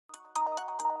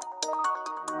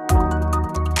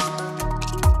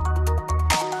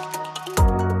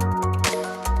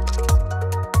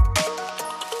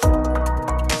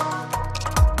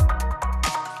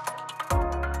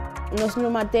No és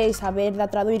el mateix haver de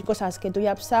traduir coses que tu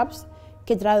ja saps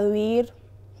que traduir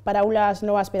paraules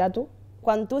noves per a tu.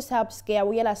 Quan tu saps que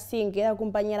avui a les 5 he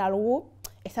d'acompanyar algú,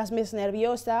 estàs més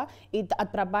nerviosa i et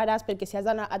prepares perquè si has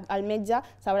d'anar al metge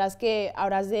sabràs que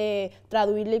hauràs de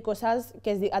traduir-li coses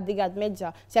que et digui el metge.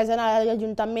 Si has d'anar a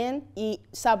l'Ajuntament i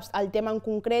saps el tema en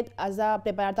concret, has de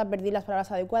preparar-te per dir les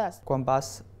paraules adequades. Quan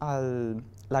vas a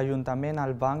l'Ajuntament,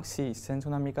 al banc, sí, sents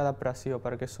una mica de pressió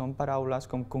perquè són paraules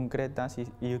com concretes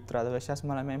i ho tradueixes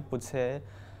malament, potser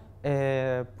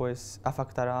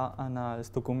afectarà en els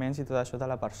documents i tot això de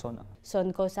la persona. Són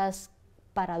coses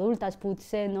per adultes,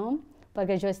 potser, no?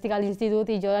 Perquè jo estic a l'institut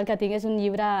i jo el que tinc és un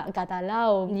llibre català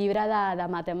o un llibre de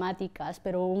matemàtiques,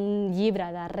 però un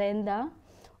llibre de renda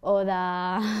o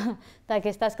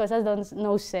d'aquestes coses, doncs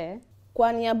no ho sé.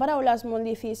 Quan hi ha paraules molt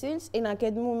difícils, en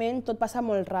aquest moment tot passa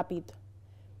molt ràpid,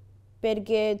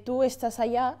 perquè tu estàs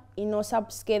allà i no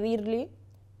saps què dir-li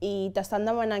i t'estan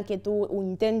demanant que tu ho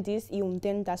intentis i ho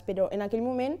intentes, però en aquell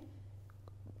moment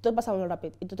tot pasa muy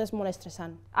rápido y todo es muy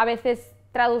estresante. A veces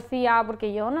traducía,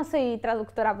 porque yo no soy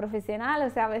traductora profesional, o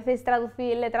sea, a veces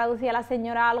le traducía a la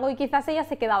señora algo y quizás ella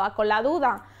se quedaba con la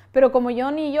duda, pero como yo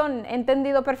he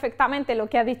entendido perfectamente lo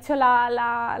que ha dicho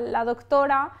la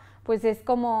doctora, pues es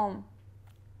como,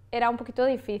 era un poquito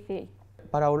difícil.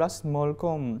 Paraules molt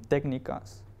com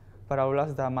tècniques,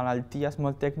 paraules de malalties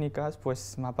molt tècniques,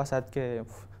 pues m'ha passat que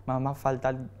m'ha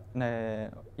faltat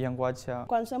llenguatge.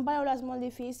 Quan són paraules molt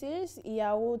difícils, hi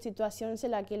ha hagut situacions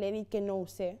en les que l'he dit que no ho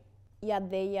sé. I et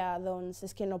deia, doncs,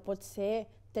 és que no pot ser,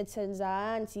 tens 16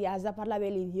 anys i has de parlar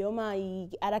bé l'idioma i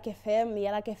ara què fem,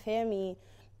 i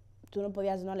tu no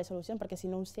podies donar les solucions perquè si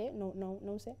no ho sé, no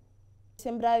ho sé.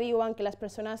 Sempre diuen que les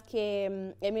persones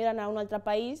que emigren a un altre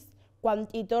país, quan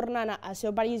hi tornen al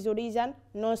seu país d'origen,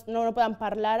 no poden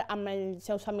parlar amb els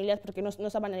seus familiars perquè no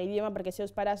saben l'idioma, perquè els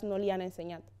seus pares no li han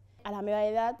ensenyat. A la meva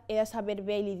edat he de saber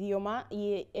bé l'idioma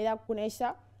i he de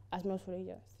conèixer els meus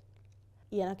orígens.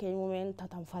 I en aquell moment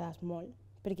t'enfades molt,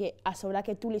 perquè a sobre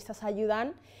que tu li estàs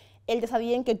ajudant, ell t'està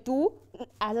dient que tu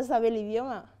has de saber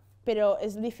l'idioma, però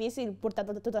és difícil portar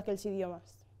tots aquells idiomes.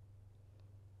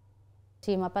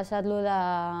 Sí, m'ha passat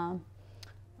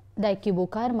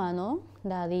d'equivocar-me, no?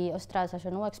 De dir, ostres, això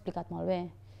no ho he explicat molt bé,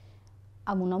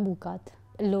 amb un advocat.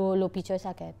 El pitjor és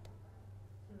aquest.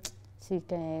 Sí,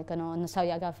 que no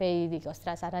sabia què fer i dic,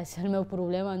 ostres, ara és el meu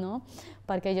problema, no?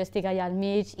 Perquè jo estic allà al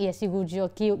mig i he sigut jo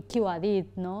qui ho ha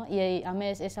dit, no? I a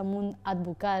més és amb un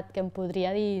advocat que em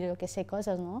podria dir, que sé,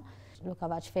 coses, no? El que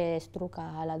vaig fer és trucar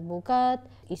a l'advocat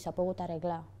i s'ha pogut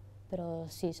arreglar. Però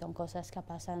sí, són coses que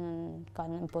passen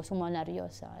quan em poso molt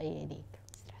nerviosa i dic,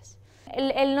 ostres.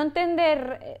 El no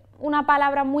entender una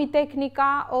palabra muy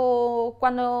técnica o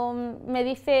cuando me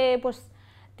dice, pues,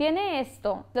 tiene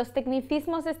esto, los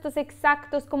tecnicismos estos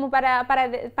exactos como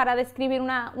para describir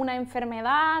una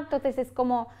enfermedad, entonces es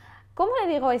como, ¿cómo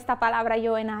le digo esta palabra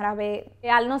yo en árabe?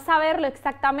 Al no saberlo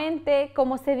exactamente,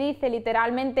 cómo se dice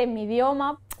literalmente en mi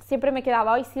idioma, siempre me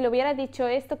quedaba, hoy si le hubiera dicho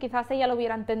esto, quizás ella lo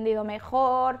hubiera entendido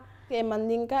mejor. En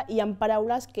mandinka hi ha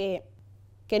paraules que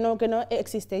no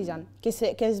existeixen, que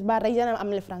es barregen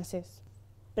amb el francès.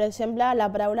 Per exemple,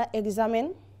 la paraula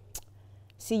examen,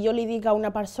 si jo li dic a una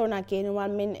persona que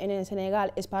normalment en el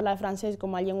Senegal es parla el francès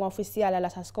com a llengua oficial a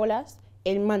les escoles,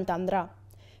 ell m'entendrà.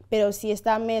 Però si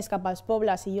està més cap als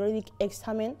pobles i jo li dic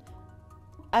examen,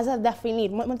 has de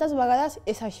definir. Moltes vegades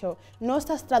és això. No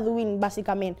estàs traduint,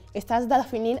 bàsicament, estàs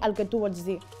definint el que tu vols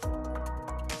dir.